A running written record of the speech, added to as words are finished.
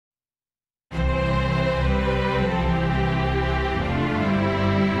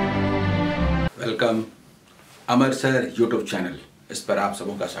Welcome अमर sir YouTube channel. इस पर आप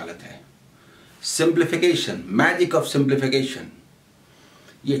सबों का स्वागत है। सिंप्लीफिकेशन, मैजिक ऑफ सिंप्लीफिकेशन,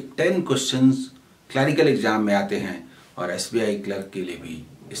 ये 10 क्वेश्चंस क्लरिकल एग्जाम में आते हैं और एसबीआई क्लर्क के लिए भी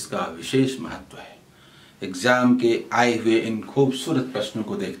इसका विशेष महत्व है। एग्जाम के आए हुए इन खूबसूरत प्रश्नों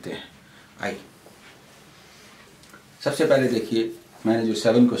को देखते हैं। आइए, सबसे पहले देखिए, मैंने जो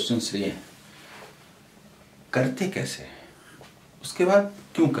 7 क्वेश्चंस लिए हैं, करते कैसे हैं, उसके बाद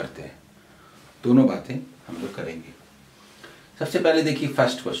क्यों करते हैं, दोनों बातें हम लोग करेंगे। सबसे पहले देखिए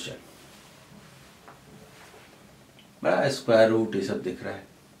फर्स्ट क्वेश्चन, बड़ा स्क्वायर रूट ये सब दिख रहा है।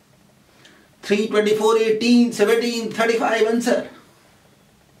 3, 24, 18, 17, 35 आंसर,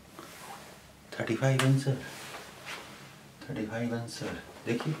 35 आंसर, 35 आंसर।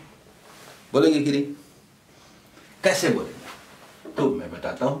 देखिए बोलेंगे कि नहीं, कैसे बोलेंगे, तो मैं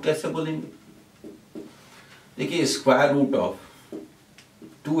बताता हूं कैसे बोलेंगे। देखिए स्क्वायर रूट ऑफ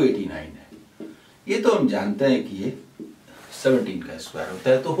 289 है, ये तो हम जानते हैं कि ये 17 का स्क्वायर होता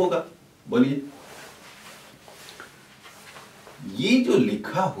है, तो होगा। बोलिए, ये जो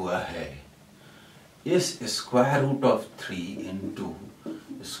लिखा हुआ है इस square root of 3 into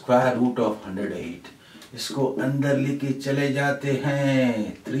square root of 108, इसको अंदर लेके चले जाते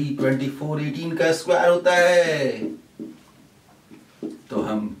हैं। 3, 24, 18 का स्क्वायर होता है, तो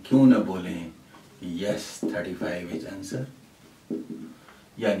हम क्यों ना बोलें यस 35 इज आंसर,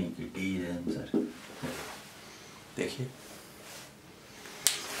 यानी कि डी इज आंसर। देखिए,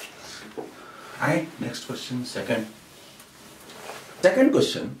 आए next question, second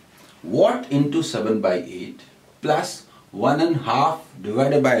question, what into 7/8 plus 1.5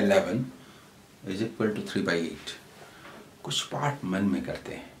 divided by 11 is equal to 3/8। कुछ पार्ट मन में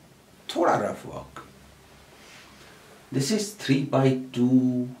करते हैं, थोड़ा rough work. This is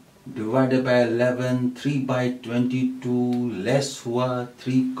 3/2 divided by 11, 3/22 less हुआ,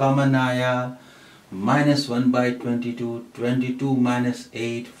 3 कॉमन आया, -1/22, 22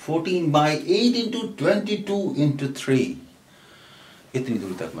 -8, 14/8 इंटू 22 इंटू 3। इतनी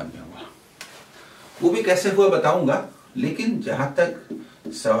दूर तक मन में हुआ, वो भी कैसे हुआ बताऊंगा, लेकिन जहां तक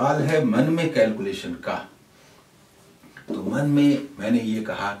सवाल है मन में कैलकुलेशन का, तो मन में मैंने ये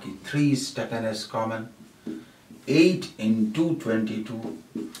कहा कि 3 is taken as common, 8 into 22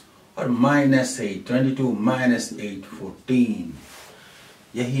 और -8, 22 - 8 14।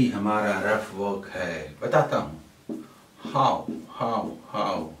 यही हमारा रफ वर्क है। बताता हूं how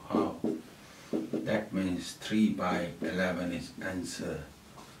that means 3/11 is answer,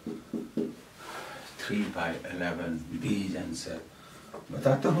 3/11 B is answer।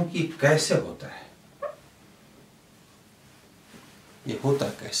 बताता हूं कि कैसे होता है, ये होता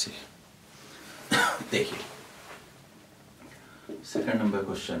कैसे। देखिए, सेकंड नंबर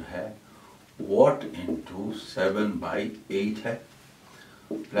क्वेश्चन है, व्हाट इंटू 7/8 है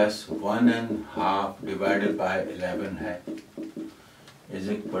प्लस 1.5 डिवाइडेड बाय 11 है इज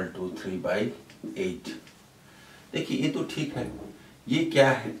इक्वल टू 3/8। देखिए ये तो ठीक है, ये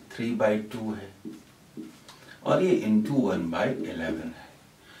क्या है 3/2 है और ये इंटू 1/11 है।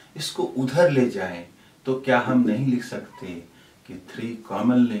 इसको उधर ले जाएं तो क्या हम नहीं लिख सकते कि 3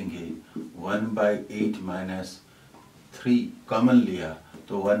 कॉमन लेंगे, 1/8 माइनस 3 कॉमन लिया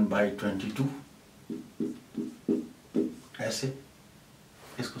तो 1/22, ऐसे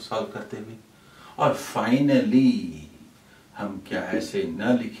इसको सॉल्व करते हुए। और फाइनली हम क्या ऐसे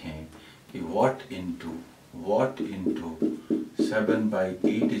न लिखें कि what into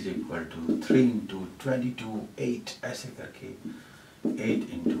 7/8 is equal to 3 into 22 8, ऐसे करके 8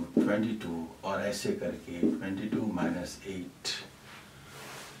 इंटू 22 और ऐसे करके 22 माइनस 8।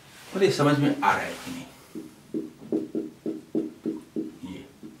 बोले समझ में आ रहा है कि नहीं?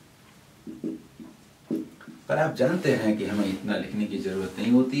 पर आप जानते हैं कि हमें इतना लिखने की जरूरत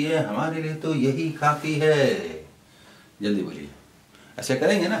नहीं होती है, हमारे लिए तो यही काफी है। जल्दी बोलिए, ऐसे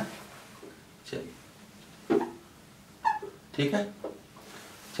करेंगे ना? चलिए ठीक है,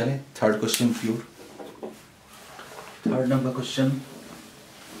 चले third question pure. Third number question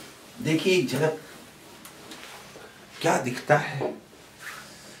देखिए, एक झलक क्या दिखता है,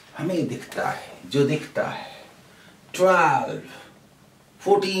 हमें दिखता है जो दिखता है 12,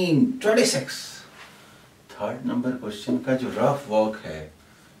 14, 26। थर्ड नंबर क्वेश्चन का जो रफ वर्क है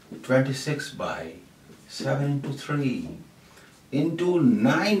 26/7 इंटू 3 इंटू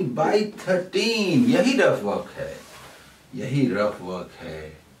 9/13, यही रफ वर्क है, यही रफ वर्क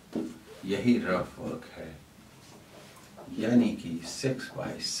है, यही रफ वर्क है, यानी कि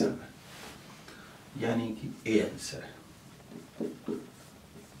 6/7, यानी कि ए आंसर।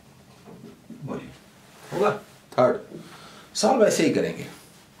 बोलिए होगा? थर्ड सॉल्व ऐसे ही करेंगे।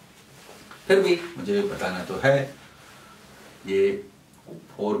 फिर भी मुझे बताना तो है, ये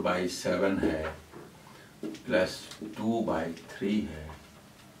 4/7 है प्लस 2/3 है,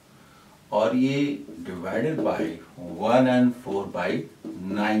 और ये डिवाइडेड बाय 1 and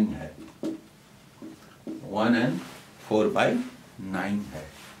 4/9 है, 1 and 4/9 है।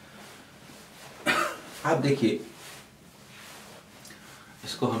 आप देखिए,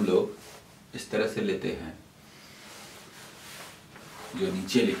 इसको हम लोग इस तरह से लेते हैं, जो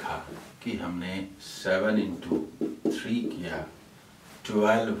नीचे लिखा कि हमने 7 into 3 किया,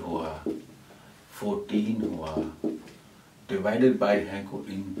 12 हुआ, 14 हुआ, डिवाइडेड बाय है को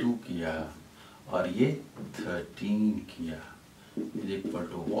इनटू किया, और ये 13 किया, इज इक्वल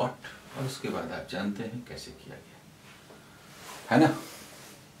टू व्हाट। और उसके बाद आप जानते हैं कैसे किया गया, है ना।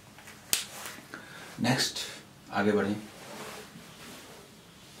 नेक्स्ट आगे बढ़े।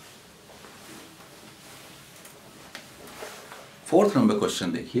 फोर्थ नंबर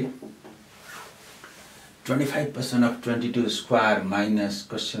क्वेश्चन देखिए, 25% of 22 square minus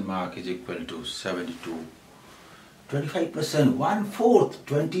question mark is equal to 72। 25%, 1/4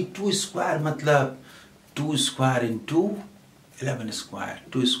 22 square मतलब 2 square into 11 square,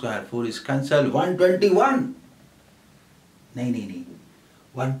 2 square 4 is cancel, 121। नहीं,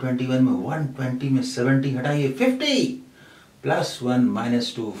 121 में 120 में 70 हटाइए, 50 प्लस 1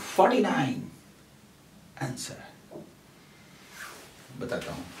 माइनस 2 49। आंसर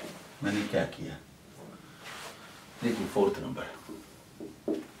बताता हूं मैंने क्या किया। देखिए फोर्थ नंबर,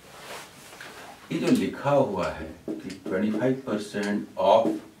 ये जो लिखा हुआ है कि 25% of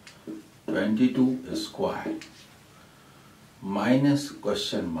 22 square minus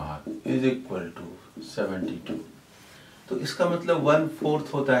question mark is equal to 72, तो इसका मतलब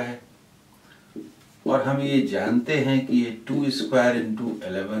 1/4 होता है, और हम ये जानते हैं कि ये 2 स्क्वायर इंटू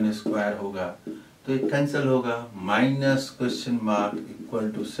 11 स्क्वायर होगा, तो ये कैंसिल होगा, minus question mark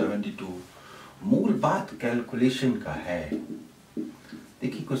equal to 72। मूल बात कैलकुलेशन का है।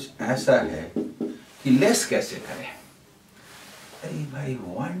 देखिए कुछ ऐसा है कि लेस कैसे करें। अरे भाई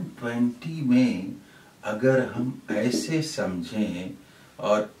 120 में अगर हम ऐसे समझें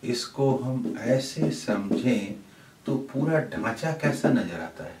और इसको हम ऐसे समझें तो पूरा ढांचा कैसा नजर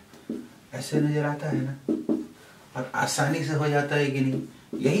आता है, ऐसे नजर आता है ना, और आसानी से हो जाता है कि नहीं।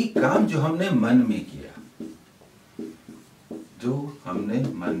 यही काम जो हमने मन में किया,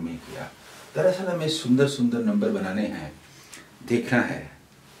 दरअसल हमें सुंदर सुंदर नंबर बनाने हैं, देखना है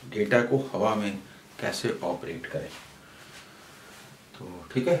डेटा को हवा में कैसे ऑपरेट करें। तो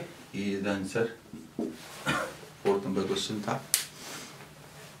ठीक है, ये is the answer. Fourth number question था।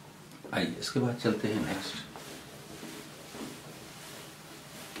 आइए इसके बाद चलते हैं नेक्स्ट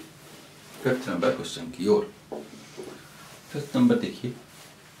फिफ्थ नंबर क्वेश्चन की ओर। फिफ्थ नंबर देखिए,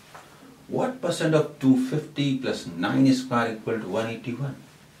 What percent of 250 plus 9 square equal to 181?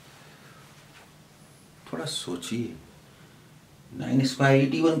 थोड़ा सोचिए, 9 square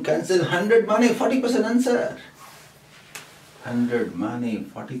 81 कैंसिल, 100 माने 40% आंसर, 100 माने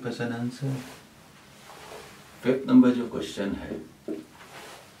 40% आंसर। फिफ्थ नंबर जो क्वेश्चन है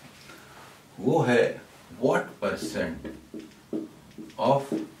वो है what percent of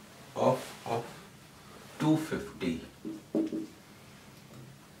 250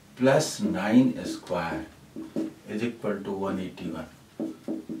 plus 9 square is equal to 181।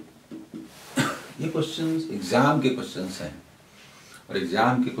 ये क्वेश्चंस एग्जाम के क्वेश्चंस हैं, और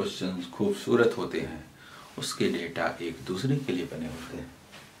एग्जाम के क्वेश्चंस खूबसूरत होते हैं, उसके डेटा एक दूसरे के लिए बने होते हैं।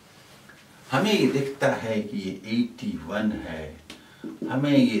 हमें ये दिखता है कि ये 81 है,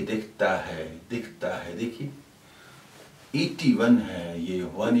 हमें ये दिखता है, देखिए 81 है, ये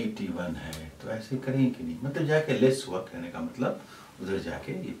 181 है, तो ऐसे करें कि नहीं, मतलब जाके लेस हुआ, कहने का मतलब उधर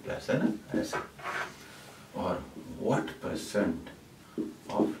जाके ये प्लस है ना, ऐसे। और व्हाट परसेंट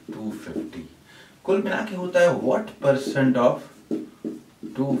ऑफ 250, कुल मिला के होता है what percent of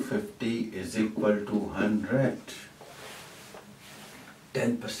 250 is equal to 100।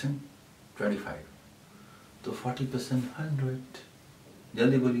 10% 25, तो 40% 100।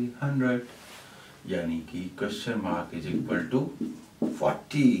 जल्दी बोलिए 100, यानी कि question mark is equal to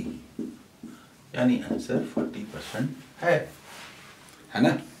 40, यानी आंसर 40% है ना।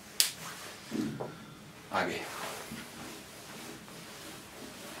 आगे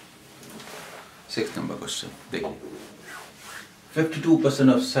सिक्स्थ नंबर क्वेश्चन देखिए, 52%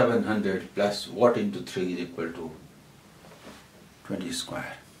 of 700 plus what into 3 is equal to 20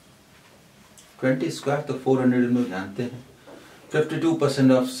 square. 20 square तो 400 हम लोग जानते हैं।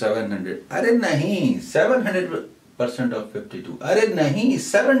 52% ऑफ 700, अरे नहीं 700% ऑफ 52, अरे नहीं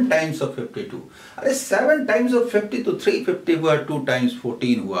 7 टाइम्स ऑफ 52, अरे 7 टाइम्स ऑफ 50 तो 350 हुआ, 2 टाइम्स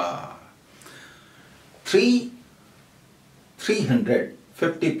 14 हुआ, 300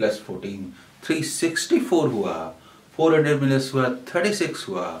 50 प्लस 14 364 हुआ, 400 माइनस हुआ 36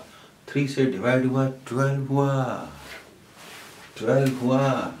 हुआ, 3 से डिवाइड हुआ 12 हुआ।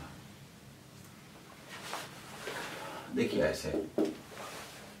 देखिए ऐसे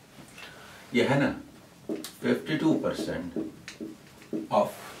ये है ना 52% of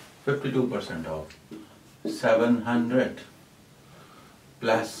 700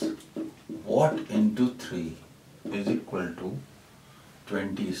 plus what into 3 is equal to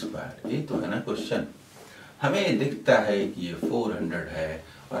 20 square. ये तो है ना क्वेश्चन। हमें दिखता है कि ये 400 है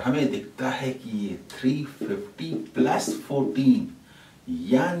और हमें दिखता है कि ये 350 प्लस 14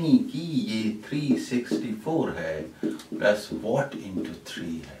 यानी कि ये 364 है प्लस वॉट इंटू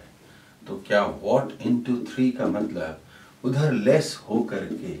 3 है। तो क्या वॉट इंटू 3 का मतलब उधर लेस हो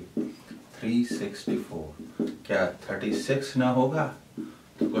करके 364 क्या 36 ना होगा?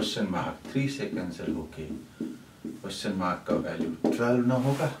 तो क्वेश्चन मार्क 3 से कैंसिल होके क्वेश्चन मार्क का वैल्यू 12 ना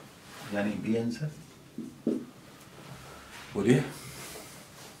होगा, यानी बी आंसर। बोलिए।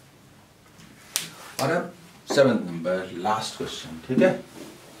 और अब 7th नंबर लास्ट क्वेश्चन, ठीक है।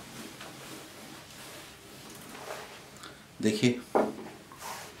 देखिए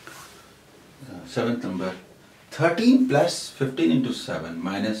 7th number 13 plus 15 into 7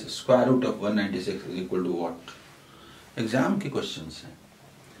 minus square root of 196 is equal to what? Exam के क्वेश्चंस हैं।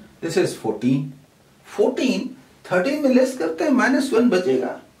 दिस इज 14 13 में लेस करते हैं -1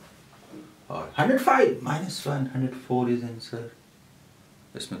 बचेगा और 105 -1 104 इज आंसर।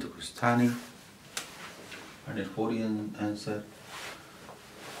 इसमें तो कुछ था नहीं, 104 इज आंसर।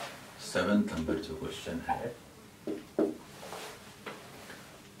 7th नंबर जो क्वेश्चन है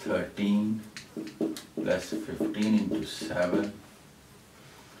 13 plus 15 into 7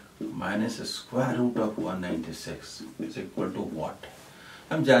 minus square root of 196 is equal to what?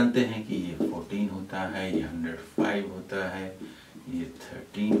 हम जानते हैं कि ये 14 होता है, ये 105 होता है, ये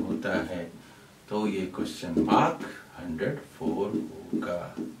 13 होता है, तो ये क्वेश्चन मार्क 104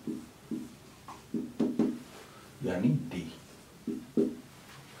 होगा, यानी डी।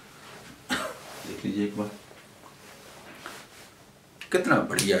 देख लीजिए एक बार, कितना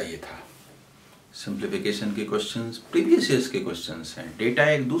बढ़िया ये था। सिंप्लीफिकेशन के क्वेश्चंस प्रीवियस ईयर्स के क्वेश्चंस हैं, डेटा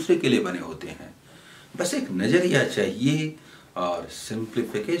एक दूसरे के लिए बने होते हैं, बस एक नजरिया चाहिए और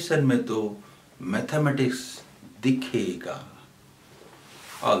सिंप्लीफिकेशन में तो मैथमेटिक्स दिखेगा।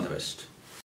 All the best.